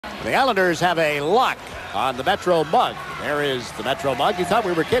The Islanders have a lock on the MetroMug. There is the MetroMug. You thought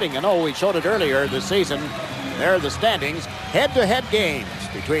we were kidding. And we showed it earlier this season. There are the standings. Head-to-head games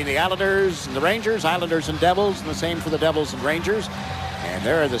between the Islanders and the Rangers, Islanders and Devils, and the same for the Devils and Rangers. And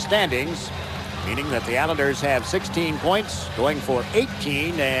there are the standings, meaning that the Islanders have 16 points, going for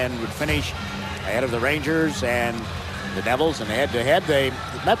 18, and would finish ahead of the Rangers and the Devils in head-to-head. The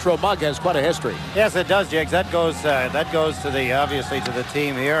MetroMug has quite a history. Yes, it does, Jigs. That goes to the obviously to the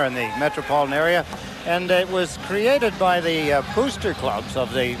team here in the metropolitan area, and it was created by the booster clubs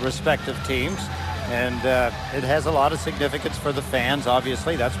of the respective teams, and it has a lot of significance for the fans.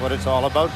 Obviously, that's what it's all about.